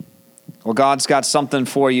Well, God's got something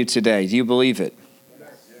for you today. Do you believe it?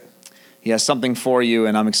 He has something for you,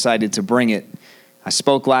 and I'm excited to bring it. I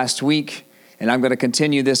spoke last week, and I'm going to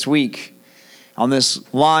continue this week on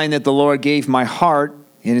this line that the Lord gave my heart,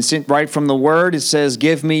 and it's right from the Word. It says,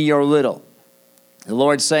 give me your little. The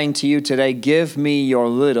Lord's saying to you today, give me your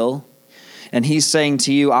little, and He's saying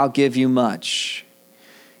to you, I'll give you much.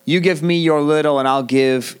 You give me your little, and I'll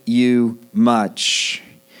give you much.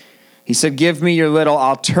 He said, give me your little,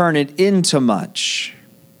 I'll turn it into much.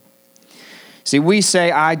 See, we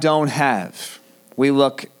say, I don't have. We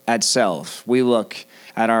look at self. We look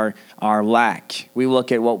at our lack. We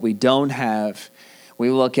look at what we don't have. We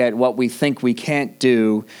look at what we think we can't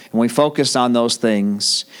do, and we focus on those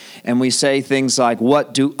things. And we say things like,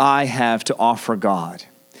 what do I have to offer God?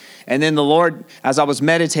 And then the Lord, as I was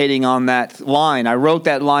meditating on that line, I wrote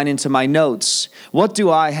that line into my notes. What do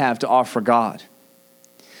I have to offer God?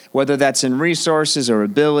 Whether that's in resources or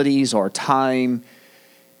abilities or time.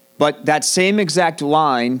 But that same exact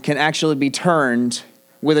line can actually be turned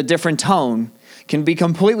with a different tone, can be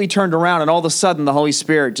completely turned around, and all of a sudden the Holy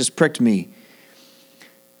Spirit just pricked me.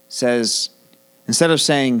 Says, instead of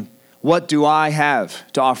saying, what do I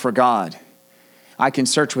have to offer God? I can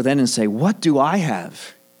search within and say, what do I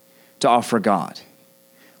have to offer God?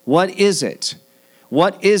 What is it?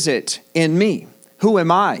 What is it in me? Who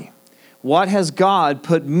am I? What has God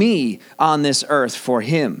put me on this earth for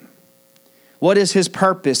Him? What is His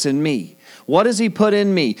purpose in me? What does He put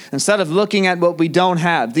in me? Instead of looking at what we don't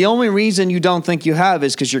have, the only reason you don't think you have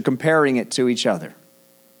is because you're comparing it to each other,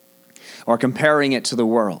 or comparing it to the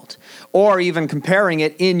world, or even comparing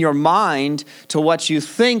it in your mind to what you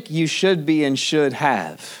think you should be and should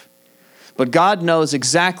have. But God knows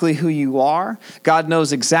exactly who you are. God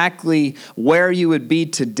knows exactly where you would be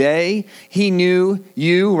today. He knew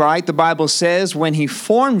you, right? The Bible says when He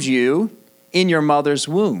formed you in your mother's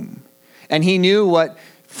womb. And He knew what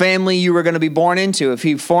family you were going to be born into. If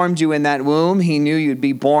He formed you in that womb, He knew you'd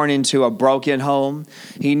be born into a broken home.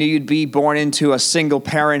 He knew you'd be born into a single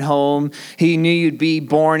parent home. He knew you'd be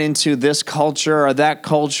born into this culture or that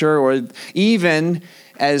culture, or even,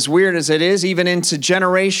 as weird as it is, even into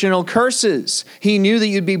generational curses. He knew that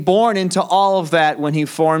you'd be born into all of that when He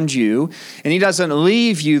formed you. And He doesn't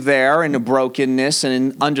leave you there in the brokenness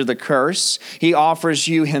and under the curse. He offers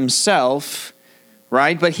you Himself,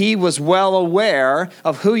 right? But He was well aware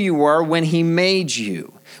of who you were when He made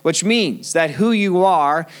you, which means that who you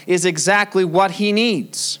are is exactly what He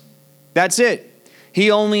needs. That's it.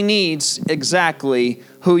 He only needs exactly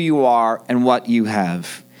who you are and what you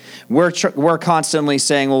have. We're constantly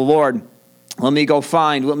saying, well, Lord, let me go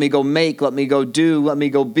find, let me go make, let me go do, let me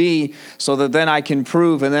go be, so that then I can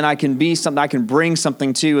prove and then I can be something, I can bring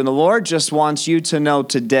something to you. And the Lord just wants you to know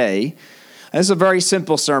today, this is a very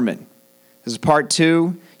simple sermon. This is part 2.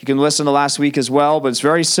 You can listen to last week as well, but it's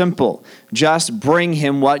very simple. Just bring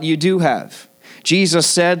Him what you do have. Jesus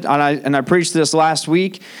said, and I preached this last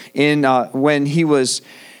week, when He was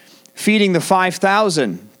feeding the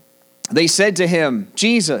 5,000, they said to Him,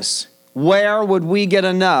 Jesus, where would we get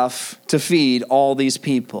enough to feed all these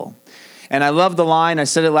people? And I love the line. I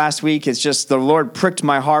said it last week. It's just the Lord pricked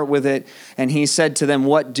my heart with it. And He said to them,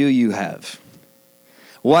 what do you have?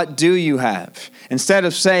 What do you have? Instead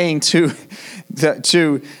of saying to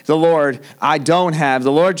the Lord, I don't have,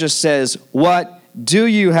 the Lord just says, what do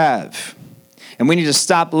you have? And we need to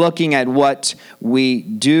stop looking at what we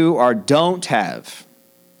do or don't have.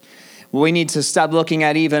 We need to stop looking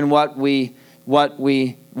at even what we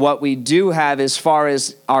do have as far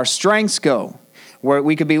as our strengths go. Where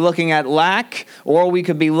we could be looking at lack, or we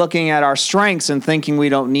could be looking at our strengths and thinking we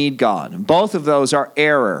don't need God. Both of those are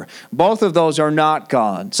error. Both of those are not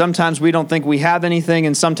God. Sometimes we don't think we have anything,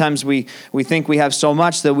 and sometimes we think we have so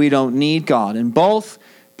much that we don't need God. And both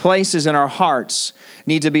places in our hearts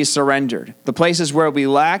need to be surrendered. The places where we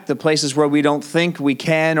lack, the places where we don't think we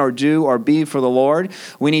can or do or be for the Lord,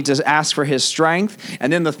 we need to ask for His strength.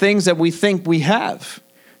 And then the things that we think we have,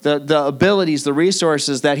 the abilities, the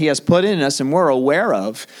resources that He has put in us and we're aware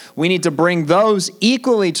of, we need to bring those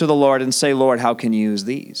equally to the Lord and say, Lord, how can you use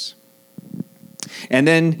these? And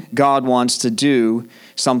then God wants to do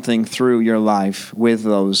something through your life with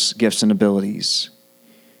those gifts and abilities.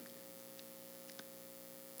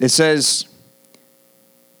 It says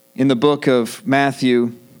in the book of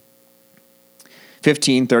Matthew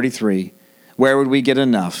 15:33, where would we get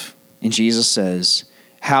enough? And Jesus says,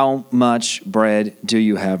 how much bread do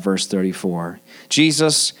you have? Verse 34.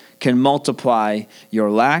 Jesus can multiply your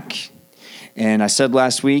lack. And I said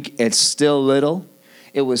last week, it's still little.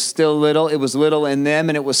 It was still little. It was little in them,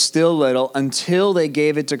 and it was still little until they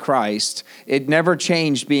gave it to Christ. It never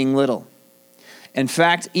changed being little. In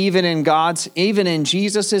fact, even in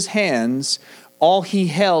Jesus' hands, all he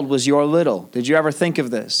held was your little. Did you ever think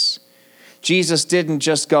of this? Jesus didn't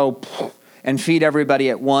just go and feed everybody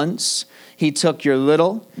at once. He took your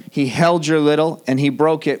little, he held your little, and he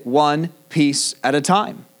broke it one piece at a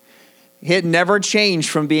time. It never changed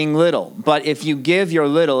from being little. But if you give your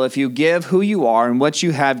little, if you give who you are and what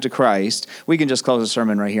you have to Christ, we can just close the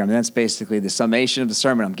sermon right here. I mean, that's basically the summation of the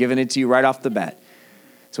sermon. I'm giving it to you right off the bat.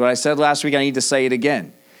 So what I said last week, I need to say it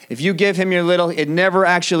again. If you give him your little, it never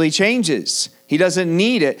actually changes. He doesn't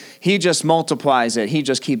need it. He just multiplies it. He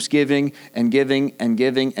just keeps giving and giving and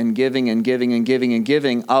giving and giving and giving and giving and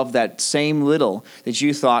giving of that same little that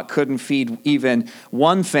you thought couldn't feed even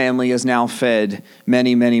one family is now fed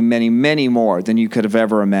many, many, many, many more than you could have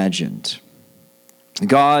ever imagined.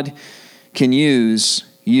 God can use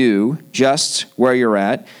you just where you're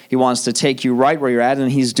at. He wants to take you right where you're at,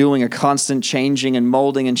 and he's doing a constant changing and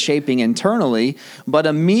molding and shaping internally. But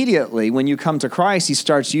immediately when you come to Christ, he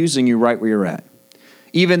starts using you right where you're at.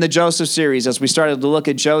 Even the Joseph series, as we started to look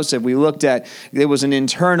at Joseph, we looked at it was an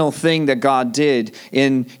internal thing that God did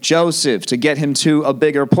in Joseph to get him to a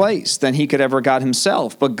bigger place than he could ever got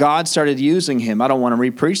himself. But God started using him. I don't want to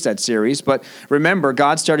re-preach that series, but remember,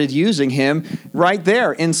 God started using him right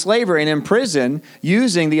there in slavery and in prison,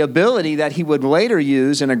 using the ability that he would later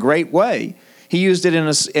use in a great way. He used it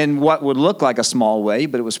in what would look like a small way,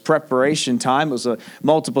 but it was preparation time. It was a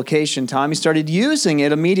multiplication time. He started using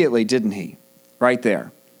it immediately, didn't he? Right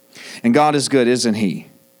there. And God is good, isn't he?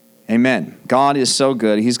 Amen. God is so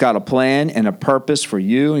good. He's got a plan and a purpose for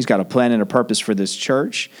you. He's got a plan and a purpose for this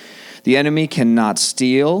church. The enemy cannot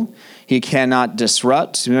steal. He cannot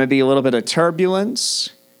disrupt. There may be a little bit of turbulence.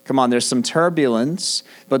 Come on, there's some turbulence,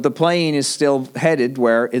 but the plane is still headed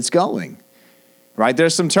where it's going. Right?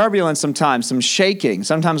 There's some turbulence sometimes, some shaking.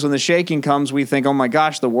 Sometimes when the shaking comes, we think, oh my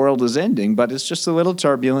gosh, the world is ending. But it's just a little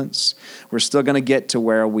turbulence. We're still going to get to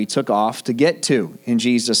where we took off to get to in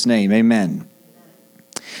Jesus' name. Amen.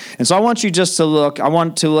 And so I want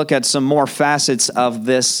to look at some more facets of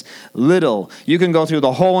this little. You can go through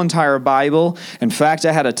the whole entire Bible. In fact,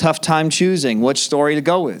 I had a tough time choosing which story to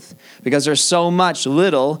go with because there's so much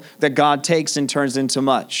little that God takes and turns into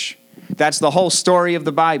much. That's the whole story of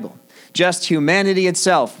the Bible. Just humanity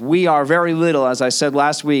itself. We are very little, as I said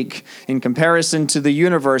last week, in comparison to the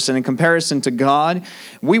universe and in comparison to God.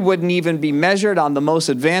 We wouldn't even be measured on the most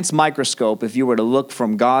advanced microscope if you were to look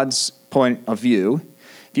from God's point of view.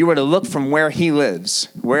 If you were to look from where he lives,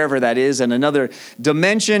 wherever that is, in another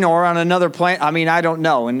dimension or on another planet, I don't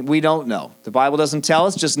know, and we don't know. The Bible doesn't tell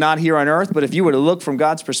us, just not here on earth, but if you were to look from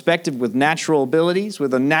God's perspective with natural abilities,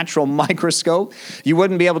 with a natural microscope, you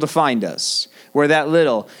wouldn't be able to find us. We're that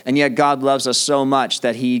little, and yet God loves us so much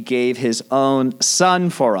that he gave his own son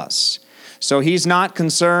for us. So he's not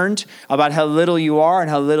concerned about how little you are and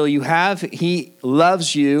how little you have. He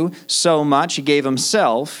loves you so much. He gave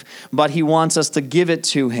himself, but he wants us to give it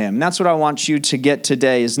to him. That's what I want you to get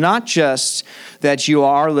today, is not just that you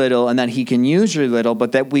are little and that he can use your little,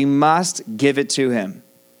 but that we must give it to him.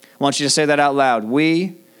 I want you to say that out loud.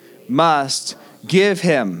 We must give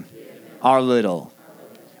him our little.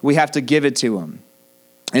 We have to give it to him.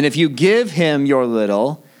 And if you give him your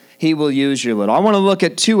little, he will use your little. I want to look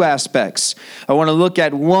at two aspects. I want to look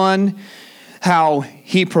at one, how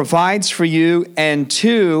he provides for you, and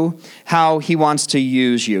two, how he wants to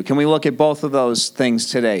use you. Can we look at both of those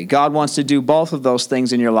things today? God wants to do both of those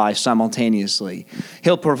things in your life simultaneously.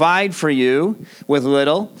 He'll provide for you with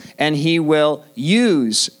little, and he will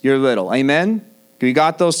use your little. Amen? We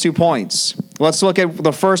got those 2 points. Let's look at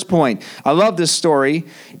the first point. I love this story.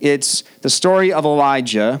 It's the story of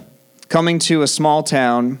Elijah coming to a small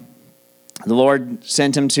town. The Lord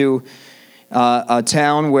sent him to a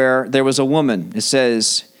town where there was a woman. It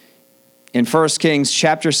says in 1 Kings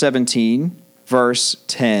chapter 17, verse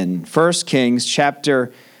 10. 1 Kings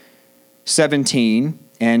chapter 17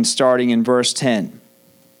 and starting in verse 10.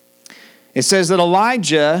 It says that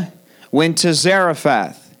Elijah went to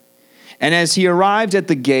Zarephath. And as he arrived at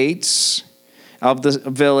the gates of the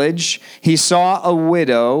village, he saw a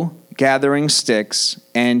widow gathering sticks,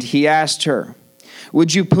 and he asked her,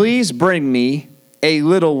 "Would you please bring me a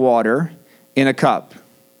little water in a cup?"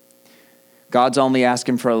 God's only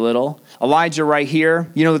asking for a little. Elijah right here,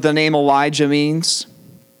 you know what the name Elijah means?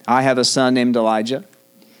 I have a son named Elijah.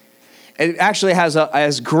 It actually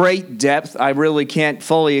has great depth. I really can't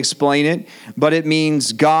fully explain it, but it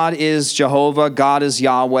means God is Jehovah, God is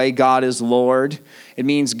Yahweh, God is Lord. It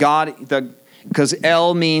means God, because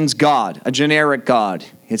El means God, a generic God.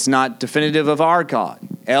 It's not definitive of our God.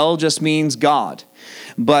 El just means God.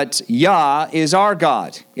 But Yah is our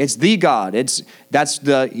God. It's the God. That's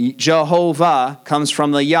the Jehovah comes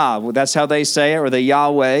from the Yah. That's how they say it, or the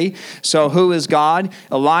Yahweh. So who is God?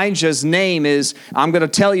 Elijah's name is, I'm going to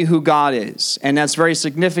tell you who God is. And that's very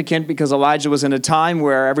significant because Elijah was in a time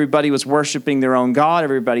where everybody was worshiping their own God.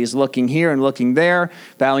 Everybody's looking here and looking there,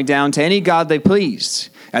 bowing down to any God they pleased.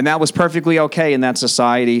 And that was perfectly okay in that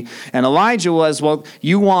society. And Elijah was, well,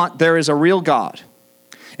 there is a real God.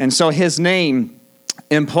 And so his name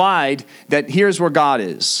implied that here's where God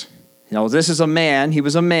is. This is a man. He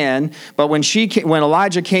was a man. But when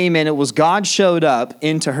Elijah came in, it was God showed up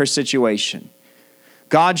into her situation.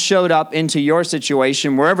 God showed up into your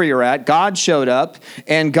situation, wherever you're at. God showed up,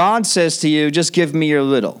 and God says to you, just give me your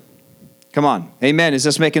little. Come on. Amen. Is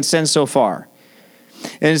this making sense so far?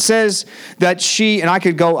 And it says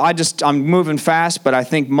that I'm moving fast, but I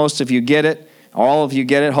think most of you get it. All of you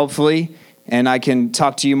get it, hopefully. And I can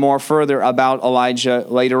talk to you more further about Elijah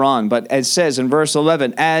later on. But it says in verse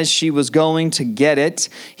 11, as she was going to get it,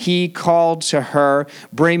 he called to her,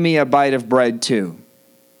 bring me a bite of bread too.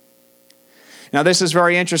 Now this is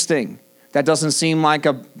very interesting. That doesn't seem like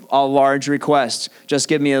a large request. Just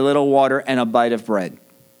give me a little water and a bite of bread.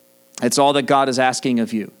 It's all that God is asking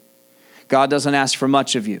of you. God doesn't ask for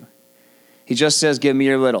much of you. He just says, give me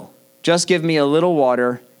your little. Just give me a little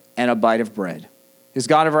water and a bite of bread. Has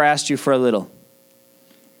God ever asked you for a little?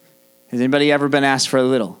 Has anybody ever been asked for a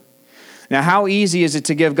little? Now, how easy is it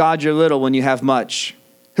to give God your little when you have much?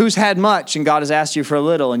 Who's had much and God has asked you for a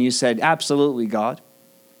little and you said, absolutely, God?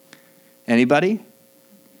 Anybody?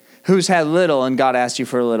 Who's had little and God asked you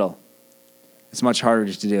for a little? It's much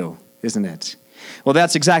harder to do, isn't it? Well,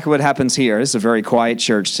 that's exactly what happens here. This is a very quiet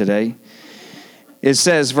church today. It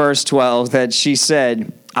says, verse 12, that she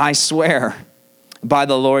said, I swear by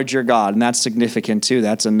the Lord your God. And that's significant too.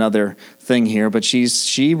 That's another thing here. But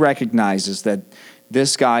she recognizes that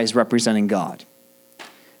this guy is representing God.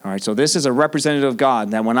 All right, so this is a representative of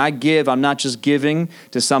God. That when I give, I'm not just giving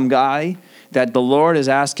to some guy. That the Lord is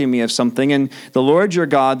asking me of something. And the Lord your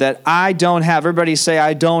God that I don't have. Everybody say,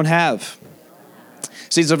 I don't have.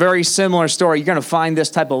 See, it's a very similar story. You're going to find this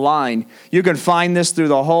type of line. You can find this through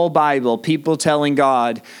the whole Bible. People telling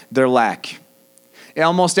God their lack.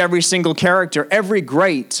 Almost every single character, every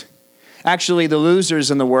great, actually the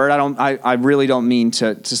losers in the word, I really don't mean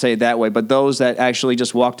to say it that way, but those that actually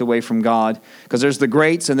just walked away from God, because there's the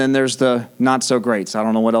greats and then there's the not so greats. I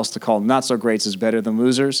don't know what else to call them. Not so greats is better than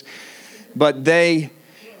losers. But they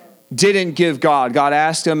didn't give God. God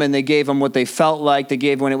asked them and they gave them what they felt like. They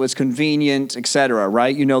gave when it was convenient, etc.,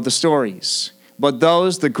 right? You know the stories. But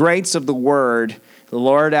those, the greats of the word, the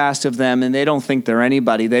Lord asked of them, and they don't think they're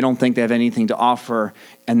anybody. They don't think they have anything to offer,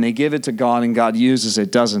 and they give it to God, and God uses it,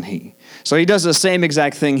 doesn't he? So he does the same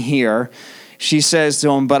exact thing here. She says to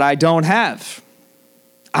him, but I don't have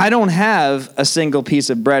a single piece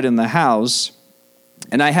of bread in the house,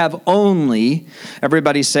 and I have only,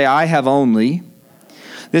 everybody say, I have only.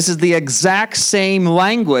 This is the exact same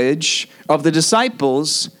language of the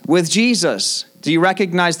disciples with Jesus. Do you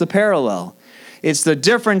recognize the parallel? It's the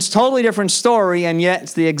difference, totally different story, and yet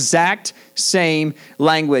it's the exact same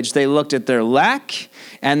language. They looked at their lack,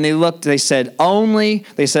 and they said only,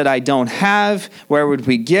 they said I don't have, where would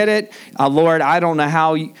we get it? Lord, I don't know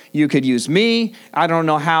how you could use me. I don't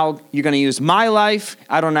know how you're going to use my life.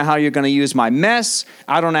 I don't know how you're going to use my mess.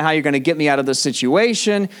 I don't know how you're going to get me out of this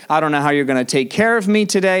situation. I don't know how you're going to take care of me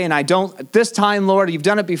today, and this time, Lord, you've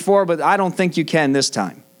done it before, but I don't think you can this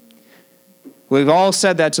time. We've all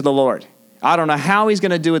said that to the Lord. I don't know how he's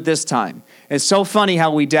going to do it this time. It's so funny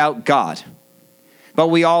how we doubt God, but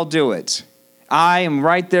we all do it. I am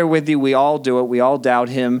right there with you. We all do it. We all doubt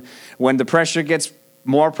him. When the pressure gets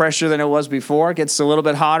more pressure than it was before, it gets a little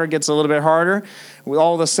bit hotter, gets a little bit harder,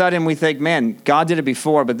 all of a sudden we think, man, God did it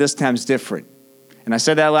before, but this time's different. And I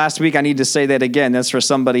said that last week. I need to say that again. That's for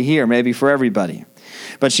somebody here, maybe for everybody.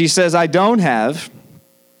 But she says, I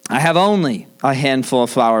have only a handful of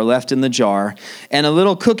flour left in the jar and a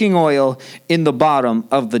little cooking oil in the bottom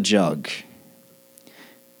of the jug.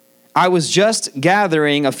 I was just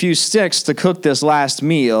gathering a few sticks to cook this last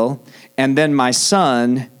meal, and then my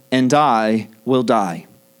son and I will die.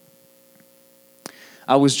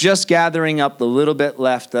 I was just gathering up the little bit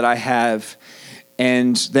left that I have,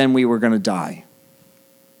 and then we were going to die.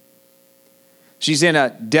 She's in a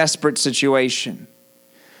desperate situation.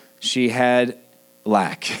 She had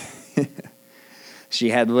lack. She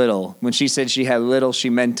had little. When she said she had little, she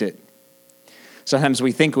meant it. Sometimes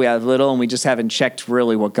we think we have little and we just haven't checked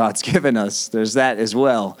really what God's given us. There's that as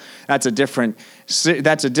well. That's a different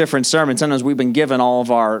sermon. Sometimes we've been given all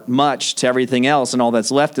of our much to everything else, and all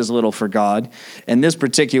that's left is little for God. In this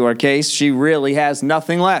particular case, she really has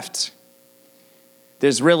nothing left.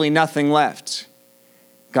 There's really nothing left.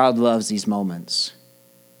 God loves these moments.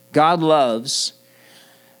 God loves.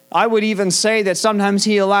 I would even say that sometimes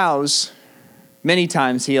he allows. Many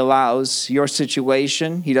times he allows your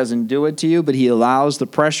situation. He doesn't do it to you, but he allows the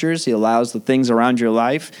pressures. He allows the things around your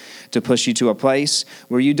life to push you to a place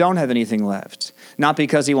where you don't have anything left. Not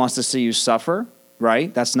because he wants to see you suffer,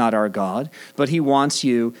 right? That's not our God. But he wants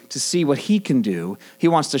you to see what he can do. He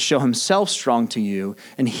wants to show himself strong to you,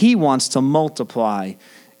 and he wants to multiply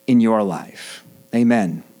in your life.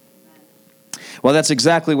 Amen. Well, that's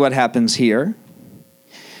exactly what happens here.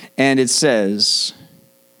 And it says,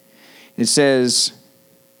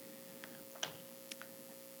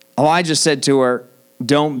 Elijah said to her,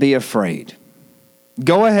 don't be afraid.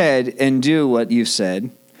 Go ahead and do what you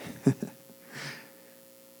said.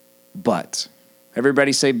 But.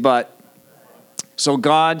 Everybody say but. So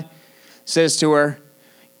God says to her,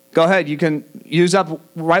 go ahead, you can use up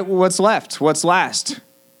right what's left, what's last.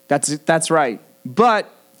 That's right.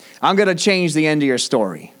 But I'm going to change the end of your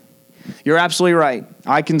story. You're absolutely right.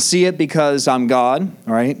 I can see it because I'm God,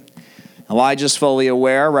 right? Elijah's fully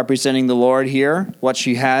aware, representing the Lord here, what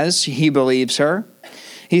she has. He believes her.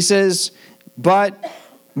 He says, but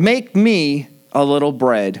make me a little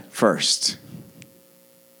bread first.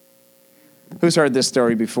 Who's heard this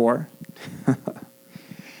story before?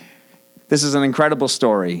 This is an incredible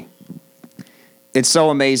story. It's so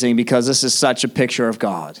amazing because this is such a picture of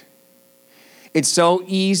God. It's so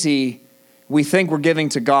easy. We think we're giving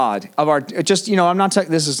to God of our, just, I'm not talking,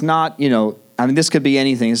 this is not, this could be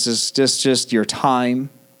anything. This is just your time,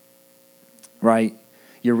 right?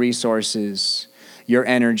 Your resources, your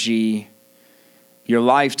energy, your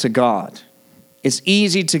life to God. It's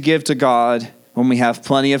easy to give to God when we have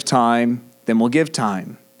plenty of time, then we'll give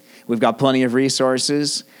time. We've got plenty of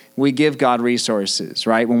resources, we give God resources,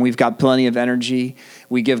 right? When we've got plenty of energy,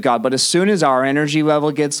 we give God. But as soon as our energy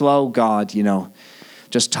level gets low, God,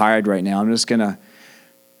 just tired right now. I'm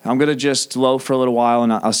going to just loaf for a little while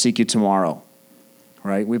and I'll seek you tomorrow,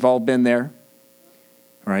 right? We've all been there,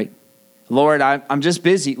 right? Lord, I'm just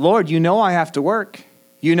busy. Lord, I have to work.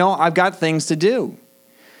 I've got things to do.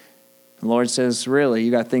 The Lord says, really,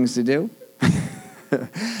 you got things to do?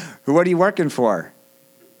 What are you working for?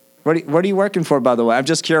 What are you working for, by the way? I'm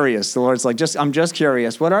just curious. The Lord's like, I'm just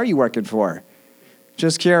curious. What are you working for?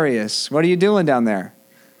 Just curious. What are you doing down there?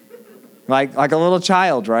 Like a little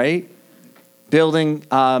child, right? Building,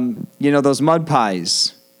 those mud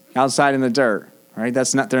pies outside in the dirt, right?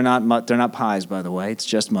 They're not pies, by the way. It's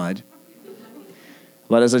just mud.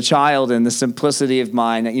 But as a child, in the simplicity of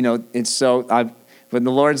mine, it's so. When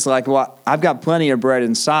the Lord's like, well, I've got plenty of bread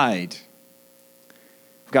inside.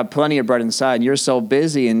 I've got plenty of bread inside. And you're so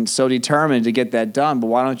busy and so determined to get that done. But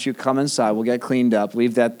why don't you come inside? We'll get cleaned up.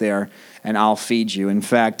 Leave that there, and I'll feed you. In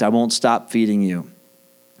fact, I won't stop feeding you.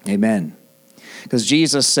 Amen. Because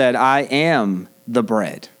Jesus said, I am the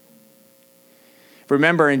bread.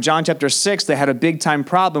 Remember, in John chapter 6, they had a big-time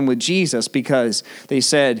problem with Jesus because they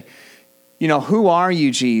said, who are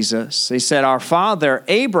you, Jesus? They said, our father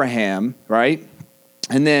Abraham, right?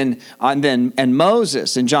 And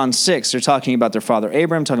Moses in John 6, they're talking about their father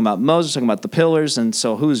Abraham, talking about Moses, talking about the pillars, and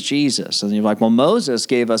so who's Jesus? And you're like, well, Moses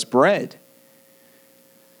gave us bread.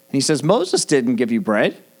 And he says, Moses didn't give you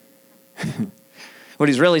bread. What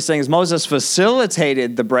he's really saying is Moses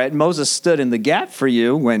facilitated the bread. Moses stood in the gap for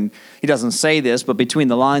you when, he doesn't say this, but between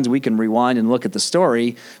the lines we can rewind and look at the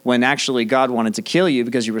story, when actually God wanted to kill you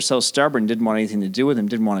because you were so stubborn, didn't want anything to do with him,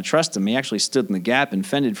 didn't want to trust him. He actually stood in the gap and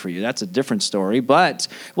fended for you. That's a different story, but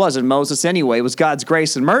it wasn't Moses anyway. It was God's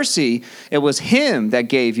grace and mercy. It was him that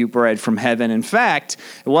gave you bread from heaven. In fact,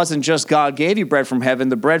 it wasn't just God gave you bread from heaven.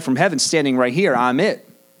 The bread from heaven standing right here. I'm it.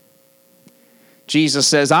 Jesus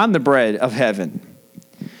says, I'm the bread of heaven.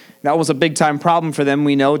 That was a big-time problem for them.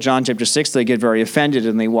 We know, John chapter 6, they get very offended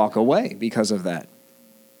and they walk away because of that.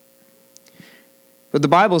 But the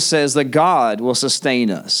Bible says that God will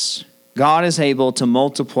sustain us. God is able to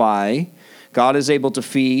multiply. God is able to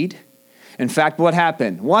feed. In fact, what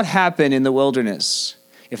happened? What happened in the wilderness?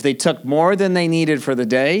 If they took more than they needed for the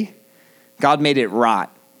day, God made it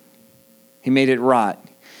rot. He made it rot.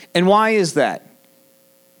 And why is that?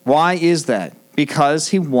 Why is that? Because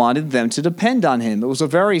he wanted them to depend on him. It was a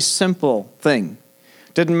very simple thing.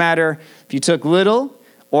 Didn't matter if you took little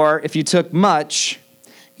or if you took much,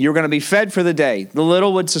 you were going to be fed for the day. The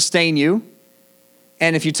little would sustain you,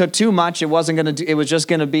 And if you took too much, it wasn't going to. It was just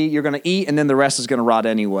going to be you're going to eat, and then the rest is going to rot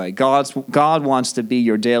anyway. God wants to be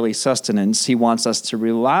your daily sustenance. He wants us to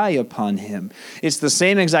rely upon Him. It's the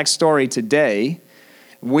same exact story today.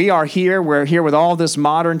 We're here with all this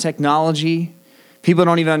modern technology. People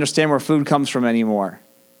don't even understand where food comes from anymore.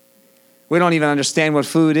 We don't even understand what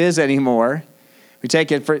food is anymore. We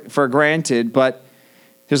take it for granted, but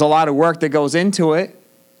there's a lot of work that goes into it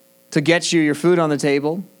to get you your food on the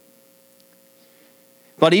table.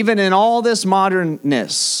 But even in all this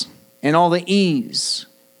modernness and all the ease,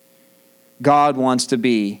 God wants to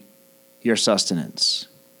be your sustenance.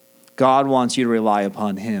 God wants you to rely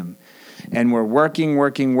upon Him. And we're working,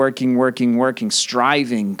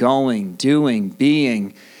 striving, going, doing,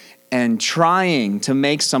 being, and trying to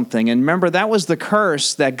make something. And remember, that was the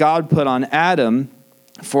curse that God put on Adam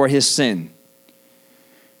for his sin.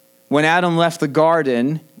 When Adam left the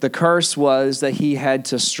garden, the curse was that he had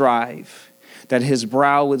to strive, that his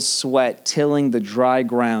brow would sweat, tilling the dry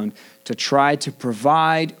ground to try to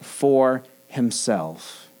provide for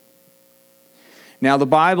himself. Now, the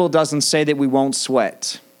Bible doesn't say that we won't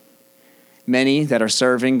sweat. Many that are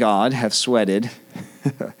serving God have sweated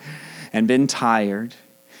and been tired.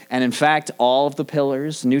 And in fact, all of the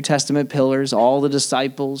pillars, New Testament pillars, all the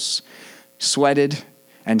disciples sweated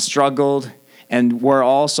and struggled and were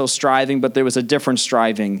also striving, but there was a different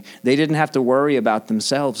striving. They didn't have to worry about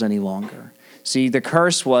themselves any longer. See, the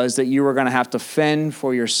curse was that you were going to have to fend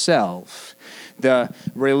for yourself. The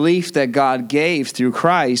relief that God gave through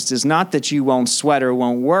Christ is not that you won't sweat or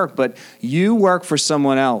won't work, but you work for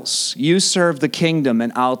someone else. You serve the kingdom,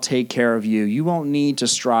 and I'll take care of you. You won't need to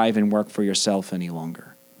strive and work for yourself any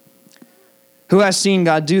longer. Who has seen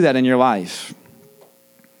God do that in your life?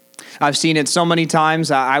 I've seen it so many times,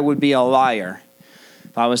 I would be a liar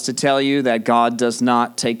if I was to tell you that God does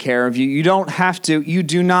not take care of you. You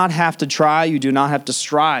do not have to try. You do not have to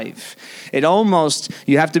strive.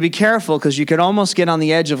 You have to be careful because you can almost get on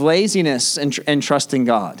the edge of laziness and trusting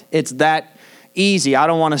God. It's that easy. I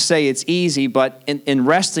don't want to say it's easy, but in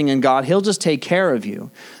resting in God, He'll just take care of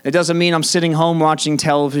you. It doesn't mean I'm sitting home watching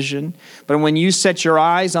television, but when you set your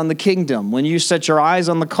eyes on the kingdom, when you set your eyes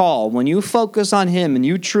on the call, when you focus on Him and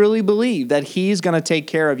you truly believe that He's going to take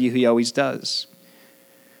care of you, He always does.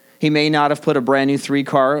 He may not have put a brand new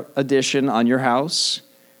 3-car addition on your house,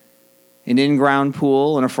 an in-ground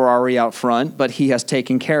pool and a Ferrari out front, but He has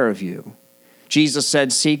taken care of you. Jesus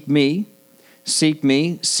said, seek me,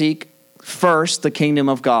 seek first the kingdom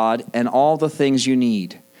of God and all the things you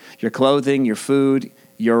need. Your clothing, your food,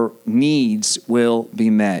 your needs will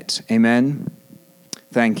be met. Amen?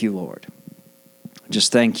 Thank you, Lord.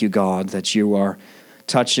 Just thank you, God, that you are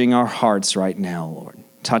touching our hearts right now, Lord.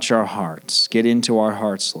 Touch our hearts. Get into our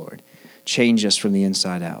hearts, Lord. Change us from the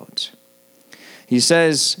inside out. He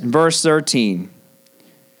says in verse 13,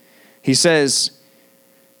 he says,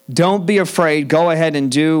 don't be afraid. Go ahead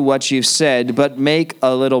and do what you've said, but make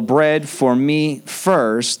a little bread for me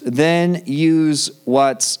first. Then use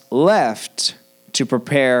what's left to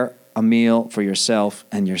prepare a meal for yourself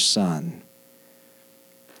and your son.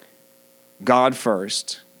 God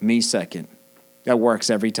first, me second. That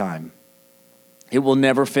works every time. It will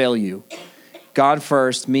never fail you. God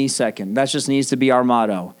first, me second. That just needs to be our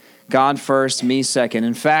motto. God first, me second.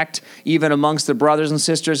 In fact, even amongst the brothers and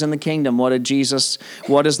sisters in the kingdom, what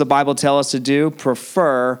does the Bible tell us to do?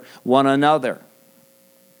 Prefer one another.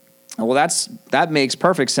 Well, that makes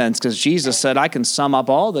perfect sense because Jesus said, I can sum up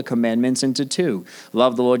all the commandments into 2.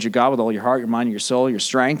 Love the Lord your God with all your heart, your mind, your soul, your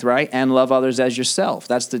strength, right? And love others as yourself.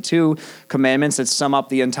 That's the 2 commandments that sum up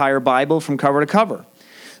the entire Bible from cover to cover.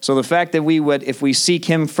 So the fact that if we seek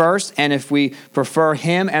Him first, and if we prefer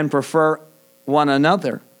Him and prefer one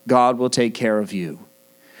another, God will take care of you.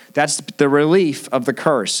 That's the relief of the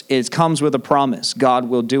curse. It comes with a promise. God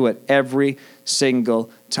will do it every single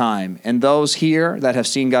time. And those here that have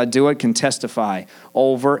seen God do it can testify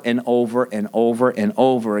over and over and over and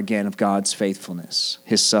over again of God's faithfulness,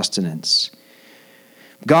 His sustenance.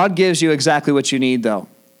 God gives you exactly what you need, though.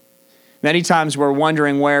 Many times we're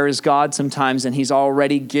wondering, where is God sometimes, and He's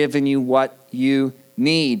already given you what you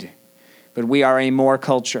need. But we are a more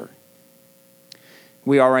culture.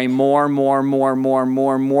 We are a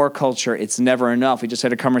more culture. It's never enough. We just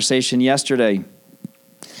had a conversation yesterday,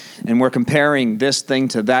 and we're comparing this thing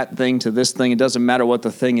to that thing to this thing. It doesn't matter what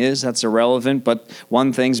the thing is. That's irrelevant, but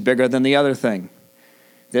one thing's bigger than the other thing.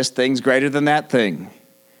 This thing's greater than that thing.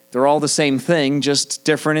 They're all the same thing, just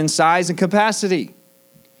different in size and capacity.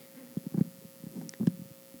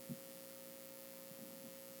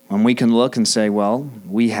 And we can look and say, well,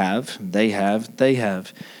 we have, they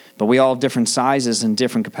have, but we all have different sizes and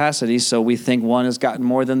different capacities, so we think one has gotten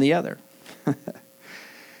more than the other.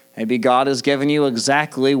 Maybe God has given you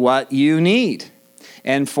exactly what you need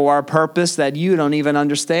and for a purpose that you don't even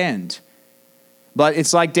understand. But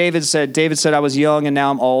it's like David said. David said, I was young and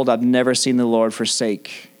now I'm old. I've never seen the Lord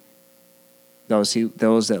forsake those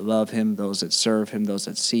that love him, those that serve him, those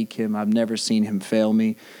that seek him. I've never seen him fail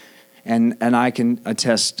me. And I can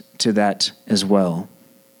attest to that as well.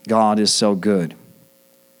 God is so good.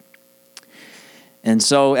 And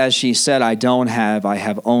so as she said, I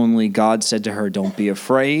have only. God said to her, don't be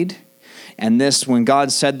afraid. And this, when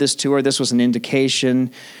God said this to her, this was an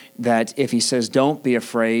indication that if he says, don't be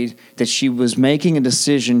afraid, that she was making a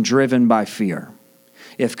decision driven by fear.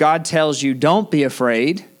 If God tells you, don't be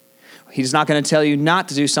afraid, he's not going to tell you not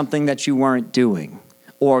to do something that you weren't doing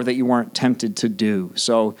or that you weren't tempted to do.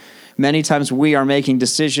 So many times we are making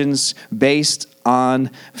decisions based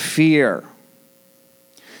on fear.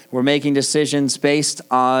 We're making decisions based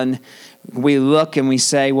on, we look and we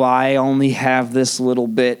say, well, I only have this little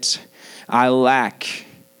bit. I lack.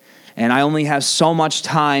 And I only have so much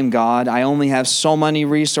time, God. I only have so many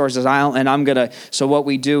resources. So what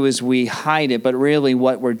we do is we hide it. But really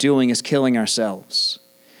what we're doing is killing ourselves.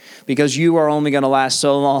 Because you are only going to last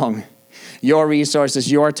so long. Your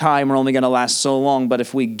resources, your time are only going to last so long. But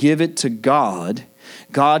if we give it to God,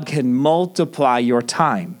 God can multiply your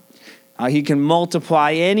time. He can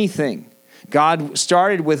multiply anything. God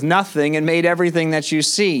started with nothing and made everything that you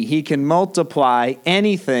see. He can multiply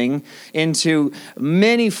anything into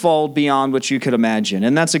many-fold beyond what you could imagine.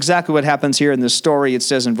 And that's exactly what happens here in this story. It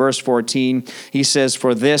says in verse 14, he says,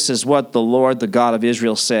 for this is what the Lord, the God of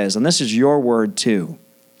Israel says. And this is your word too.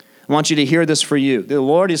 I want you to hear this for you. The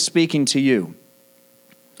Lord is speaking to you.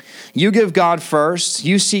 You give God first.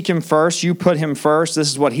 You seek him first. You put him first. This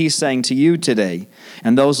is what he's saying to you today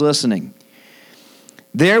and those listening.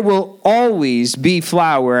 There will always be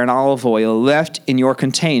flour and olive oil left in your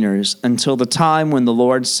containers until the time when the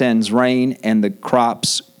Lord sends rain and the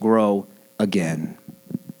crops grow again.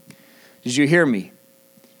 Did you hear me?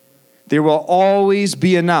 There will always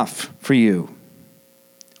be enough for you.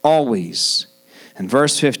 Always. And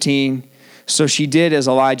verse 15, so she did as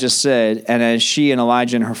Elijah said, and as she and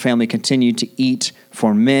Elijah and her family continued to eat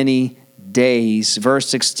for many days. Verse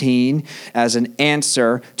 16, as an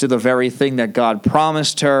answer to the very thing that God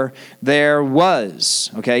promised her, there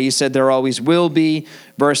was. Okay, he said there always will be.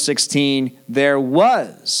 Verse 16, there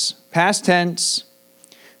was. Past tense.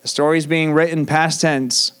 The story's being written past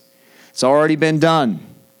tense. It's already been done.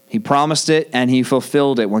 He promised it and he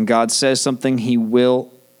fulfilled it. When God says something, he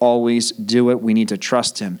will always do it. We need to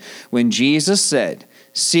trust him. When Jesus said,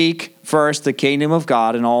 seek first the kingdom of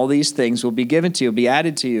God and all these things will be given to you, be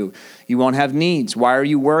added to you. You won't have needs. Why are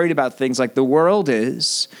you worried about things like the world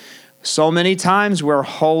is? So many times we're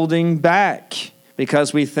holding back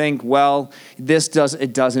because we think, well,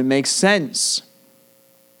 it doesn't make sense.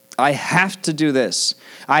 I have to do this.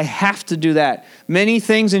 I have to do that. Many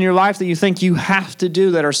things in your life that you think you have to do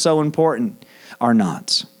that are so important are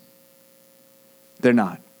not. They're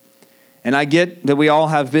not. And I get that we all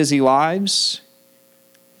have busy lives,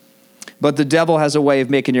 but the devil has a way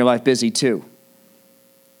of making your life busy too.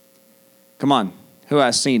 Come on, who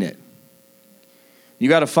has seen it? You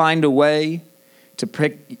got to find a way to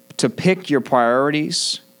pick your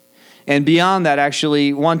priorities. And beyond that,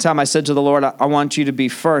 actually, one time I said to the Lord, I want you to be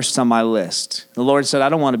first on my list. The Lord said, I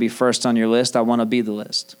don't want to be first on your list. I want to be the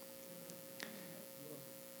list.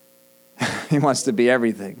 He wants to be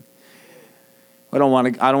everything. I don't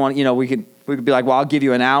want, we could be like, well, I'll give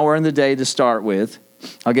you an hour in the day to start with.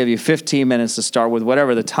 I'll give you 15 minutes to start with,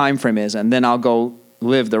 whatever the time frame is, and then I'll go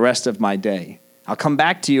live the rest of my day. I'll come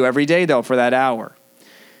back to you every day, though, for that hour.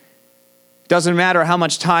 Doesn't matter how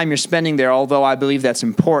much time you're spending there, although I believe that's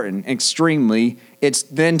important, extremely. It's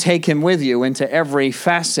then take him with you into every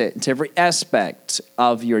facet, into every aspect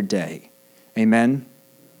of your day. Amen?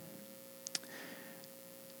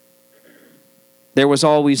 There was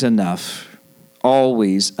always enough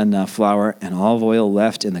flour and olive oil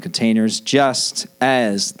left in the containers, just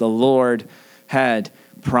as the Lord had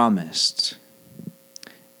promised.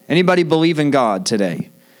 Anybody believe in God today?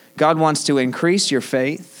 God wants to increase your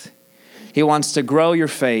faith. He wants to grow your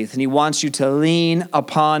faith, and he wants you to lean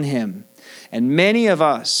upon him. And many of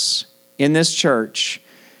us in this church,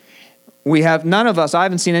 I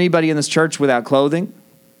haven't seen anybody in this church without clothing,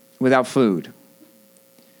 without food.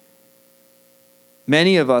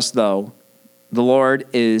 Many of us, though, the Lord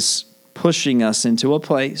is pushing us into a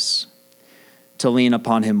place to lean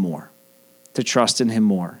upon him more, to trust in him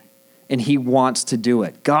more. And he wants to do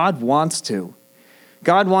it. God wants to.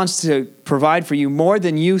 God wants to provide for you more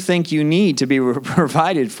than you think you need to be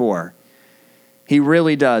provided for. He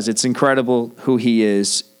really does. It's incredible who he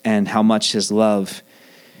is and how much his love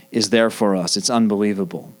is there for us. It's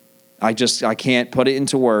unbelievable. I can't put it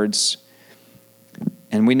into words,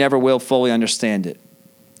 and we never will fully understand it.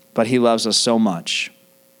 But he loves us so much.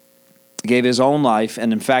 He gave his own life,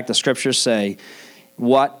 and in fact, the scriptures say,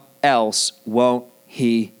 what else won't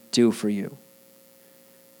he do for you?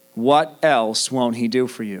 What else won't he do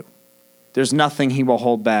for you? There's nothing he will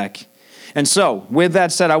hold back. And so, with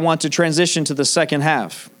that said, I want to transition to the second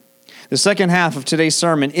half. The second half of today's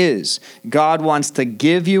sermon is God wants to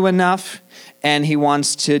give you enough, and he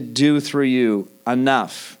wants to do through you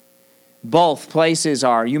enough. Both places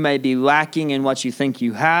are, you may be lacking in what you think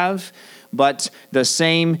you have, but the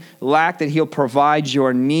same lack that he'll provide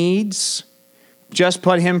your needs. Just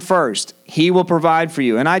put him first. He will provide for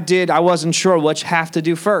you. And I wasn't sure which half to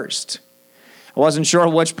do first. I wasn't sure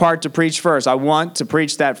which part to preach first. I want to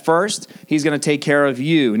preach that first. He's going to take care of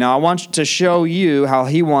you. Now, I want to show you how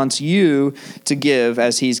he wants you to give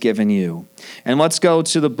as he's given you. And let's go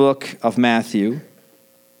to the book of Matthew,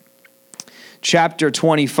 chapter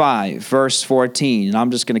 25, verse 14. And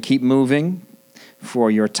I'm just going to keep moving for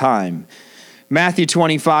your time. Matthew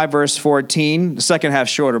 25, verse 14. The second half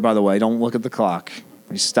shorter, by the way. Don't look at the clock.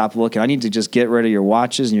 Stop looking. I need to just get rid of your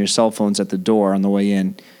watches and your cell phones at the door on the way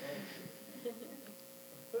in.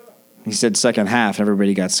 He said second half, and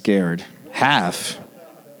everybody got scared. Half.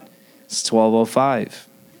 It's 12:05.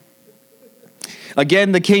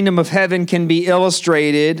 Again, the kingdom of heaven can be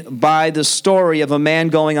illustrated by the story of a man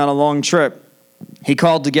going on a long trip. He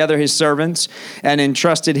called together his servants and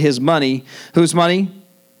entrusted his money. Whose money?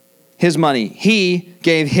 His money. He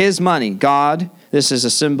gave his money. God, this is a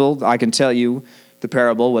symbol. I can tell you the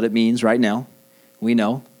parable, what it means right now. We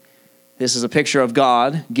know. This is a picture of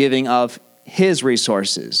God giving of his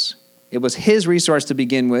resources. It was his resource to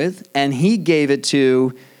begin with, and he gave it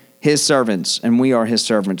to his servants, and we are his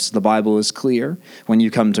servants. The Bible is clear. When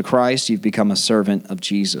you come to Christ, you've become a servant of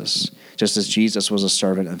Jesus, just as Jesus was a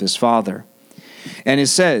servant of his Father. And it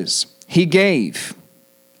says, he gave.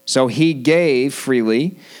 So he gave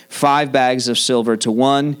freely 5 bags of silver to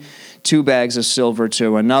one, 2 bags of silver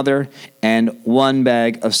to another, and 1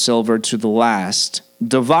 bag of silver to the last.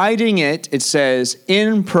 Dividing it, it says,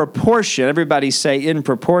 in proportion. Everybody say in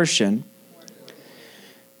proportion.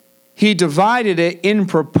 He divided it in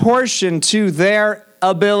proportion to their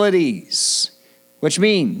abilities. Which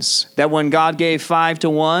means that when God gave 5 to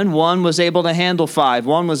one was able to handle 5,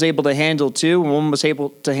 one was able to handle 2, and one was able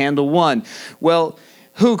to handle 1. Well,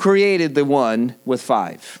 who created the one with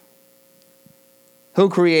 5? Who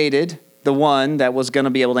created the one that was going to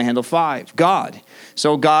be able to handle 5? God.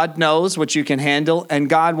 So God knows what you can handle, and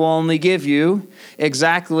God will only give you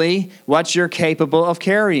exactly what you're capable of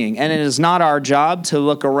carrying. And it is not our job to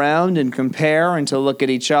look around and compare and to look at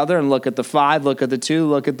each other and look at the 5, look at the 2,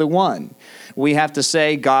 look at the 1. We have to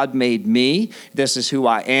say, God made me. This is who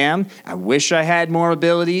I am. I wish I had more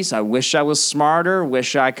abilities. I wish I was smarter.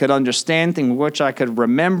 Wish I could understand things. Wish I could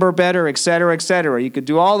remember better, etc., etc. You could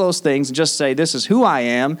do all those things and just say, this is who I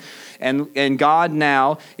am. And God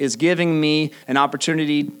now is giving me an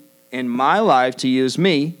opportunity in my life to use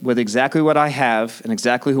me with exactly what I have and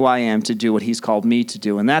exactly who I am to do what he's called me to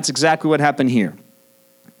do. And that's exactly what happened here.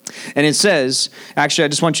 And it says, actually, I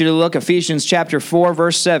just want you to look, Ephesians chapter 4,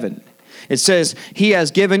 verse 7. It says, he has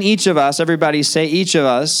given each of us, everybody say each of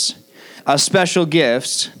us, a special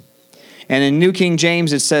gift. And in New King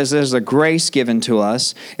James, it says there's a grace given to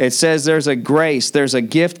us. It says there's a grace, there's a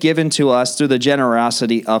gift given to us through the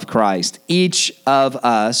generosity of Christ. Each of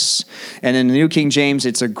us. And in the New King James,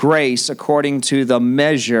 it's a grace according to the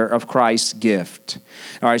measure of Christ's gift.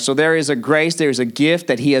 All right, so there is a grace, there's a gift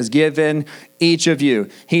that he has given each of you.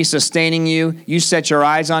 He's sustaining you. You set your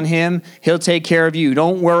eyes on him. He'll take care of you.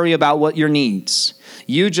 Don't worry about what your needs.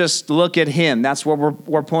 You just look at him. That's what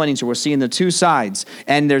we're pointing to. We're seeing the two sides.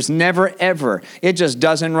 And there's never, ever, it just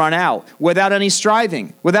doesn't run out without any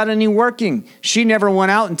striving, without any working. She never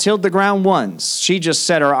went out and tilled the ground once. She just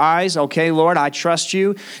set her eyes, okay, Lord, I trust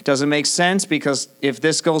you. Doesn't make sense because if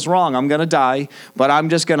this goes wrong, I'm going to die. But I'm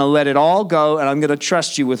just going to let it all go, and I'm going to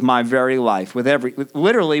trust you with my very life,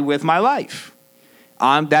 literally with my life.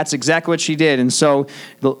 That's exactly what she did. And so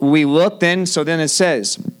we look then, so then it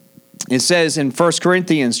says in 1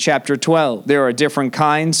 Corinthians chapter 12, there are different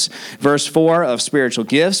kinds, verse 4, of spiritual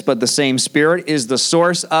gifts, but the same Spirit is the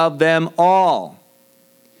source of them all.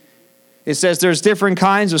 It says there's different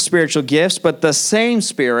kinds of spiritual gifts, but the same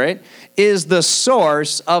Spirit is the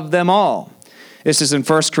source of them all. This is in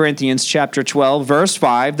 1 Corinthians chapter 12, verse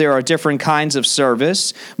 5. There are different kinds of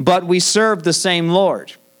service, but we serve the same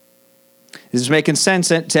Lord. This is making sense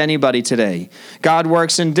to anybody today. God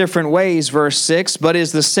works in different ways, verse 6, but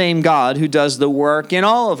is the same God who does the work in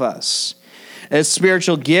all of us. A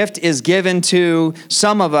spiritual gift is given to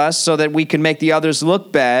some of us so that we can make the others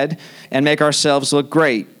look bad and make ourselves look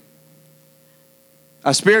great.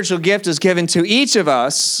 A spiritual gift is given to each of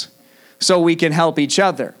us so we can help each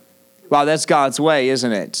other. Wow, that's God's way,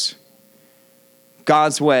 isn't it?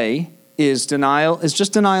 God's way is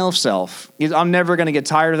just denial of self. I'm never going to get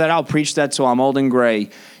tired of that. I'll preach that till I'm old and gray.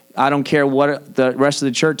 I don't care what the rest of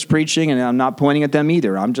the church is preaching, and I'm not pointing at them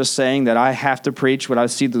either. I'm just saying that I have to preach what I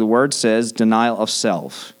see that the word says, denial of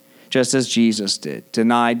self, just as Jesus did,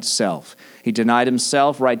 denied self. He denied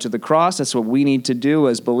himself right to the cross. That's what we need to do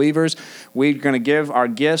as believers. We're going to give our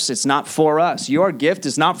gifts. It's not for us. Your gift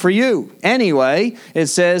is not for you. Anyway, it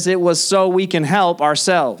says it was so we can help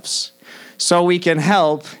ourselves, so we can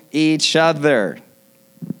help each other.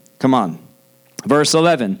 Come on. Verse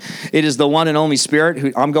 11, it is the one and only Spirit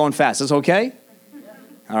who, I'm going fast, that's okay?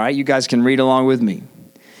 All right, you guys can read along with me.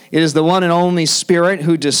 It is the one and only Spirit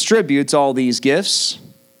who distributes all these gifts.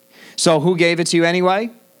 So who gave it to you anyway?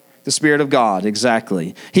 The Spirit of God,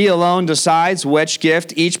 exactly. He alone decides which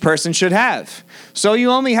gift each person should have. So you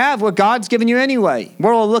only have what God's given you anyway.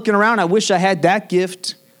 We're all looking around, I wish I had that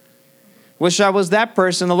gift. Wish I was that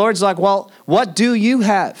person. The Lord's like, well, what do you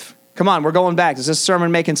have? Come on, we're going back. Is this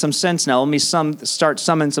sermon making some sense now? Let me start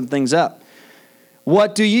summing some things up.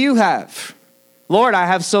 What do you have? Lord, I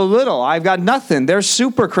have so little. I've got nothing. They're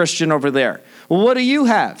super Christian over there. Well, what do you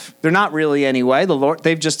have? They're not really anyway.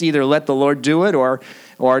 They've just either let the Lord do it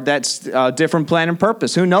or that's a different plan and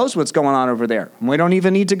purpose. Who knows what's going on over there? We don't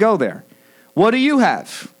even need to go there. What do you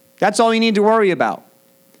have? That's all you need to worry about.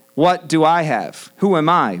 What do I have? Who am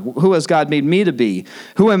I? Who has God made me to be?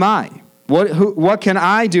 Who am I? What can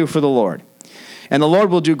I do for the Lord? And the Lord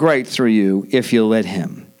will do great through you if you let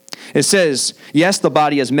him. It says, yes, the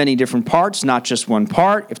body has many different parts, not just one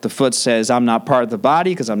part. If the foot says, I'm not part of the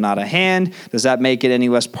body because I'm not a hand, does that make it any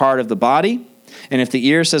less part of the body? And if the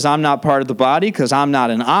ear says, I'm not part of the body because I'm not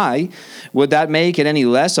an eye, would that make it any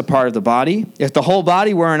less a part of the body? If the whole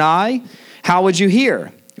body were an eye, how would you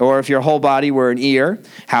hear? Or if your whole body were an ear,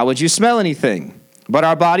 how would you smell anything? But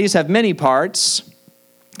our bodies have many parts.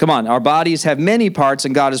 Come on, our bodies have many parts,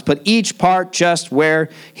 and God has put each part just where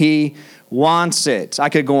he wants it. I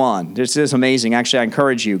could go on. This is amazing. Actually, I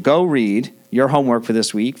encourage you, go read your homework for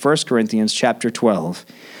this week, 1 Corinthians chapter 12.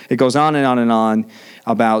 It goes on and on and on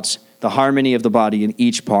about the harmony of the body in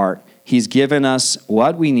each part. He's given us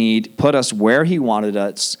what we need, put us where he wanted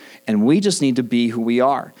us, and we just need to be who we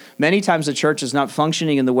are. Many times the church is not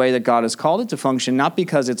functioning in the way that God has called it to function, not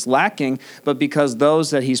because it's lacking, but because those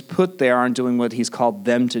that he's put there aren't doing what he's called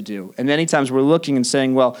them to do. And many times we're looking and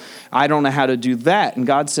saying, well, I don't know how to do that. And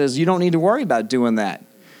God says, you don't need to worry about doing that.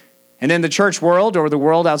 And then the church world or the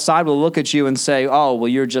world outside will look at you and say, oh, well,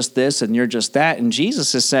 you're just this and you're just that. And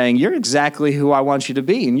Jesus is saying, you're exactly who I want you to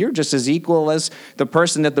be. And you're just as equal as the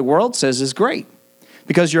person that the world says is great.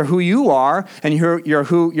 Because you're who you are and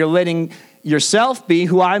you're letting yourself be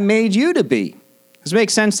who I made you to be. Does it make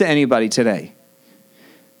sense to anybody today?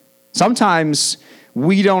 Sometimes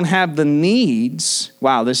we don't have the needs.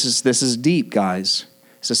 Wow, this is deep, guys.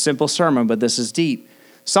 It's a simple sermon, but this is deep.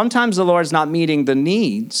 Sometimes the Lord's not meeting the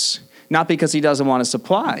needs, not because he doesn't want to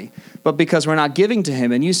supply, but because we're not giving to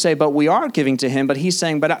him. And you say, but we are giving to him. But he's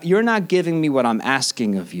saying, but you're not giving me what I'm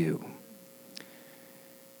asking of you.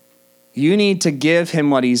 You need to give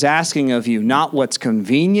him what he's asking of you, not what's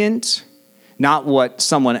convenient, not what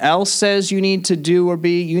someone else says you need to do or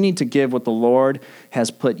be. You need to give what the Lord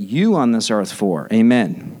has put you on this earth for.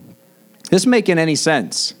 Amen. This making any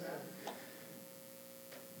sense?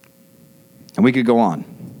 And we could go on,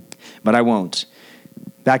 but I won't.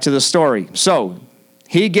 Back to the story. So,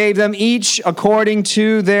 he gave them each according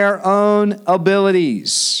to their own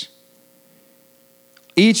abilities.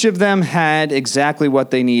 Each of them had exactly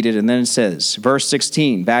what they needed. And then it says, verse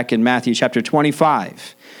 16, back in Matthew chapter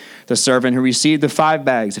 25, the servant who received the 5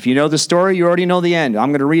 bags. If you know the story, you already know the end. I'm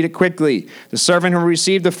going to read it quickly. The servant who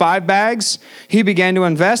received the 5 bags, he began to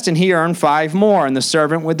invest and he earned 5 more. And the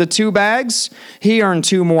servant with the 2 bags, he earned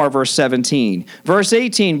 2 more, verse 17. Verse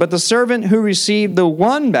 18, but the servant who received the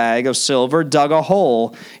 1 bag of silver dug a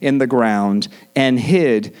hole in the ground and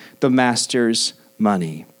hid the master's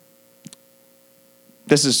money.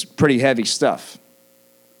 This is pretty heavy stuff.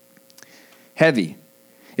 Heavy.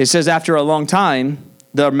 It says after a long time,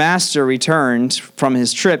 the master returned from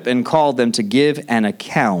his trip and called them to give an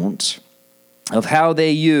account of how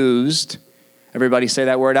they used, everybody say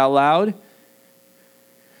that word out loud.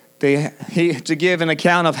 To give an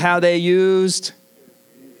account of how they used.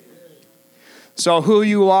 So who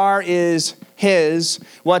you are is his.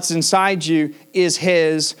 What's inside you is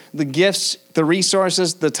his. The gifts, the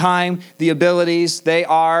resources, the time, the abilities, they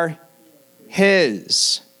are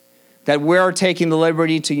his, that we're taking the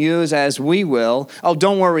liberty to use as we will. Oh,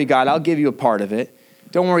 don't worry, God, I'll give you a part of it.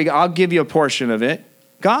 Don't worry, I'll give you a portion of it.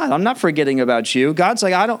 God, I'm not forgetting about you. God's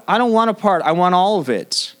like, I don't want a part. I want all of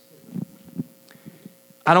it.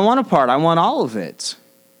 I don't want a part. I want all of it.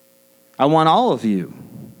 I want all of you.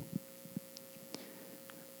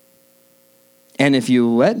 And if you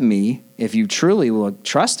let me, if you truly will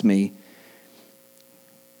trust me,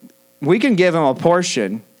 we can give him a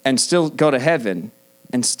portion and still go to heaven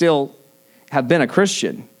and still have been a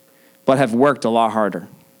Christian, but have worked a lot harder.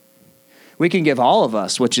 We can give all of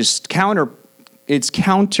us, which is counter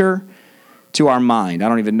to our mind. I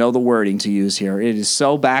don't even know the wording to use here. It is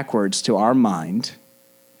so backwards to our mind.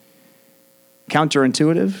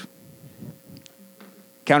 Counterintuitive,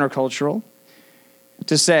 countercultural,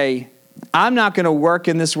 to say, I'm not going to work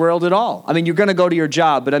in this world at all. I mean, you're going to go to your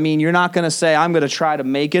job, but I mean, you're not going to say, I'm going to try to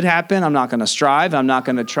make it happen. I'm not going to strive. I'm not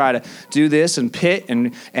going to try to do this and pit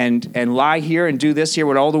and lie here and do this here,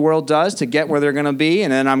 what all the world does to get where they're going to be.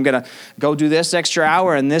 And then I'm going to go do this extra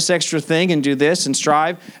hour and this extra thing and do this and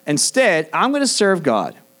strive. Instead, I'm going to serve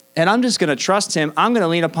God. And I'm just going to trust him. I'm going to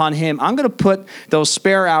lean upon him. I'm going to put those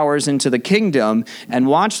spare hours into the kingdom and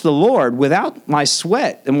watch the Lord, without my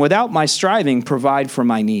sweat and without my striving, provide for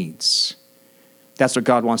my needs. That's what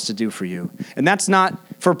God wants to do for you. And that's not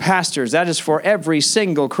for pastors. That is for every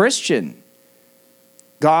single Christian.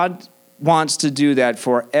 God wants to do that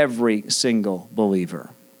for every single believer.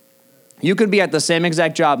 You could be at the same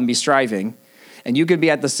exact job and be striving, and you could be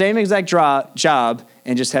at the same exact job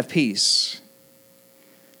and just have peace.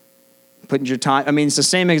 Putting your time, I mean, it's the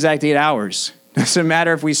same exact 8 hours. Doesn't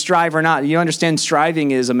matter if we strive or not. You understand,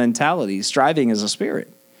 striving is a mentality. Striving is a spirit.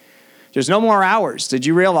 There's no more hours. Did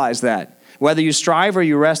you realize that? Whether you strive or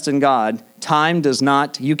you rest in God,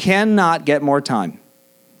 you cannot get more time.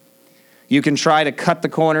 You can try to cut the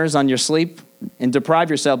corners on your sleep and deprive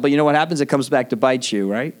yourself, but you know what happens? It comes back to bite you,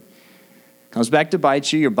 right? It comes back to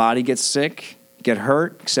bite you. Your body gets sick, you get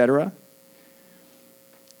hurt, etc.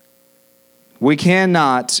 We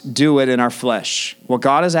cannot do it in our flesh. What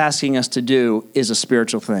God is asking us to do is a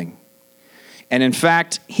spiritual thing. And in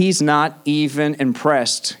fact, he's not even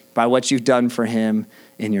impressed by what you've done for him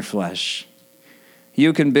in your flesh.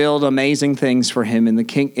 You can build amazing things for him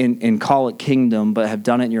and call it kingdom, but have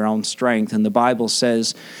done it in your own strength. And the Bible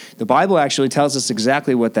actually tells us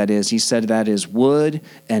exactly what that is. He said that is wood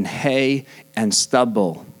and hay and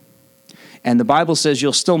stubble. And the Bible says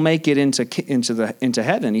you'll still make it into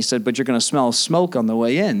heaven. He said, but you're going to smell smoke on the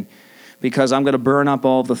way in, because I'm going to burn up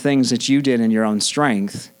all the things that you did in your own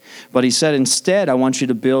strength. But he said, instead, I want you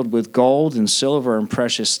to build with gold and silver and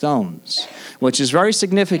precious stones, which is very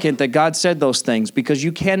significant that God said those things, because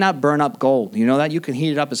you cannot burn up gold. You know that? You can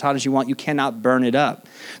heat it up as hot as you want. You cannot burn it up.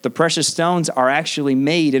 The precious stones are actually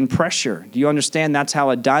made in pressure. Do you understand? That's how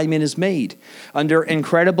a diamond is made, under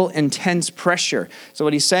incredible, intense pressure. So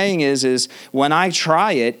what he's saying is when I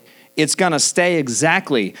try it, it's going to stay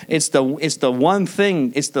exactly. It's the one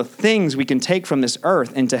thing, it's the things we can take from this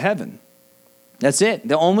earth into heaven. That's it.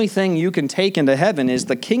 The only thing you can take into heaven is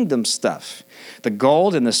the kingdom stuff, the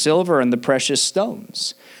gold and the silver and the precious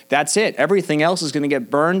stones. That's it. Everything else is going to get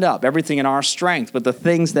burned up, everything in our strength. But the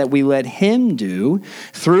things that we let him do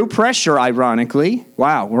through pressure, ironically,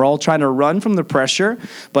 wow, we're all trying to run from the pressure.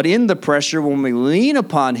 But in the pressure, when we lean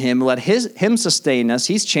upon him, let him sustain us,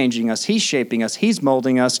 he's changing us, he's shaping us, he's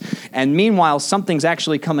molding us. And meanwhile, something's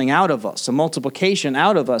actually coming out of us, a multiplication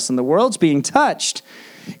out of us, and the world's being touched.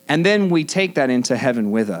 And then we take that into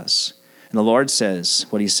heaven with us. And the Lord says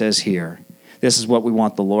what he says here. This is what we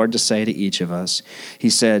want the Lord to say to each of us.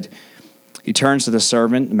 He said, he turns to the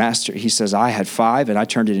servant, master. He says, I had 5 and I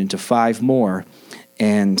turned it into 5 more.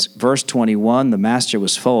 And verse 21, the master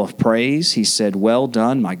was full of praise. He said, well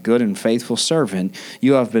done, my good and faithful servant.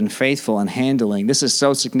 You have been faithful in handling. This is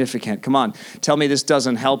so significant. Come on, tell me this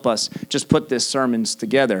doesn't help us just put this sermons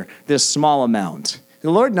together, this small amount. The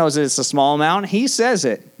Lord knows that it's a small amount. He says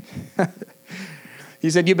it. He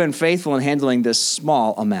said, you've been faithful in handling this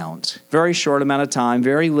small amount. Very short amount of time,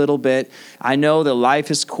 very little bit. I know that life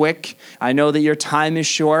is quick. I know that your time is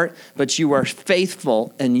short, but you are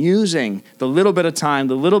faithful in using the little bit of time,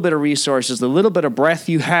 the little bit of resources, the little bit of breath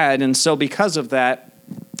you had. And so because of that,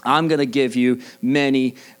 I'm going to give you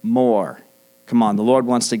many more. Come on, the Lord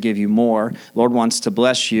wants to give you more. The Lord wants to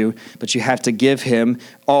bless you, but you have to give him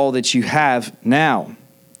all that you have now.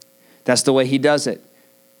 That's the way he does it.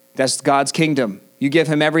 That's God's kingdom. You give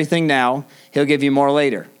him everything now, he'll give you more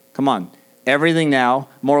later. Come on, everything now,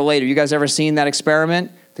 more later. You guys ever seen that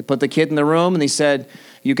experiment? They put the kid in the room and they said,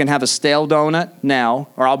 you can have a stale donut now,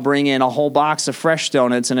 or I'll bring in a whole box of fresh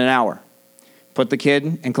donuts in an hour. Put the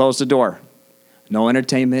kid and close the door. No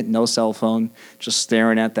entertainment, no cell phone, just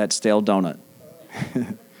staring at that stale donut.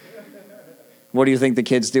 What do you think the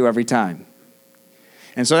kids do every time?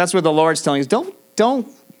 And so that's what the Lord's telling us.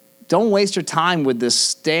 Don't waste your time with this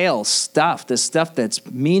stale stuff, this stuff that's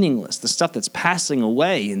meaningless, the stuff that's passing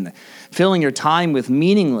away, and filling your time with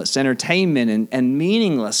meaningless entertainment and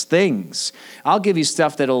meaningless things. I'll give you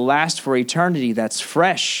stuff that'll last for eternity, that's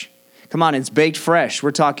fresh. Come on, it's baked fresh.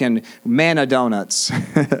 We're talking manna donuts.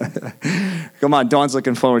 Come on, Dawn's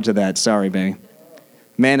looking forward to that. Sorry, baby.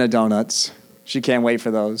 Manna donuts. She can't wait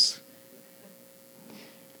for those.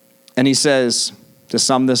 And he says, to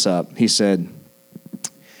sum this up, he said,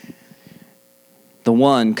 the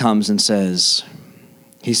one comes and says,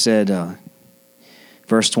 he said,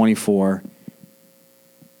 verse 24,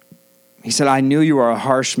 he said, I knew you were a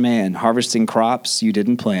harsh man, harvesting crops you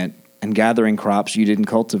didn't plant and gathering crops you didn't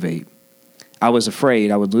cultivate. I was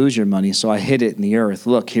afraid I would lose your money, so I hid it in the earth.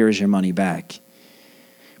 Look, here's your money back.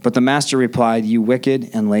 But the master replied, you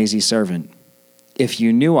wicked and lazy servant. If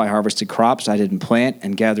you knew I harvested crops I didn't plant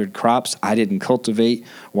and gathered crops I didn't cultivate,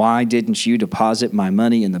 why didn't you deposit my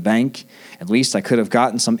money in the bank? At least I could have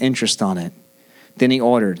gotten some interest on it. Then he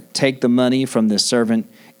ordered, take the money from this servant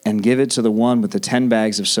and give it to the one with the 10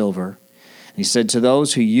 bags of silver. And he said, to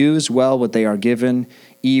those who use well what they are given,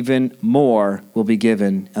 even more will be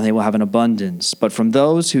given, and they will have an abundance. But from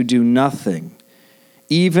those who do nothing,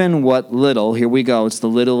 even what little, here we go, it's the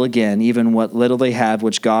little again, even what little they have,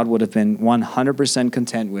 which God would have been 100%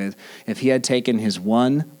 content with if he had taken his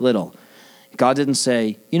one little. God didn't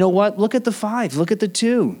say, you know what, look at the 5, look at the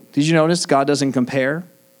 2. Did you notice God doesn't compare?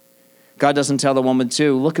 God doesn't tell the one with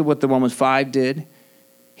 2, look at what the one with 5 did.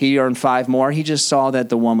 He earned 5 more. He just saw that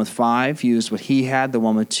the one with 5 used what he had, the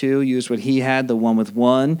one with 2 used what he had, the one with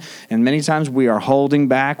 1. And many times we are holding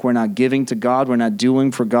back. We're not giving to God. We're not doing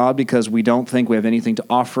for God because we don't think we have anything to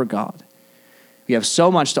offer God. We have so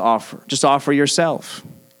much to offer. Just offer yourself.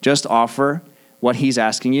 Just offer what he's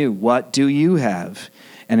asking you. What do you have?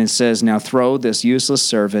 And it says, now throw this useless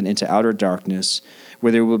servant into outer darkness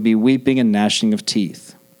where there will be weeping and gnashing of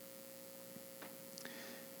teeth.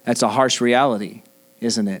 That's a harsh reality,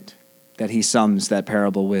 isn't it, that he sums that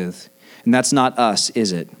parable with? And that's not us,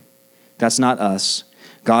 is it? That's not us.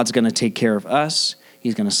 God's going to take care of us.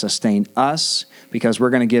 He's going to sustain us because we're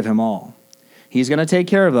going to give him all. He's going to take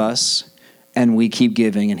care of us, and we keep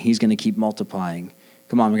giving, and he's going to keep multiplying.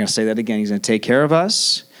 Come on, we're going to say that again. He's going to take care of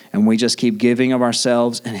us, and we just keep giving of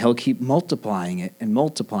ourselves, and he'll keep multiplying it and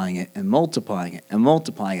multiplying it and multiplying it and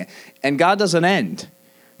multiplying it. And God doesn't end.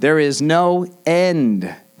 There is no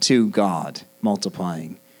end to God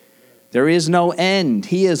multiplying. There is no end.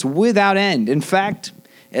 He is without end. In fact,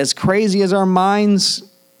 as crazy as our minds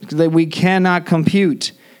that we cannot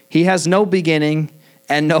compute, he has no beginning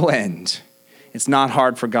and no end. It's not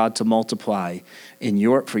hard for God to multiply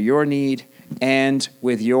for your need and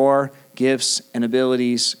with your gifts and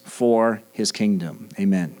abilities for his kingdom.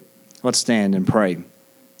 Amen. Let's stand and pray.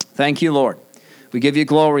 Thank you, Lord. We give you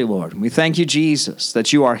glory, Lord. We thank you, Jesus,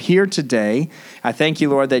 that you are here today. I thank you,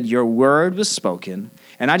 Lord, that your word was spoken.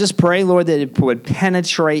 And I just pray, Lord, that it would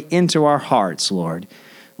penetrate into our hearts, Lord.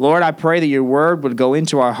 Lord, I pray that your word would go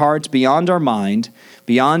into our hearts beyond our mind,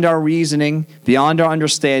 beyond our reasoning, beyond our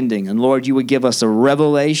understanding. And Lord, you would give us a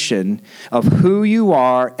revelation of who you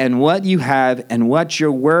are and what you have and what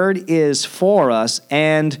your word is for us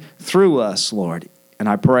and through us, Lord. And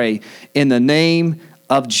I pray in the name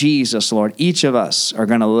of Jesus, Lord, each of us are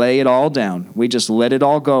going to lay it all down. We just let it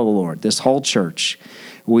all go, Lord, this whole church.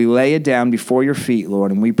 We lay it down before your feet,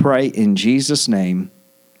 Lord, and we pray in Jesus' name.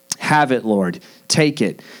 Have it, Lord. Take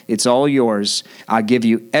it. It's all yours. I give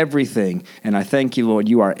you everything, and I thank you, Lord,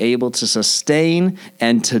 you are able to sustain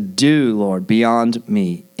and to do, Lord, beyond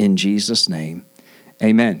me. In Jesus' name,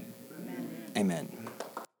 amen. Amen. Amen.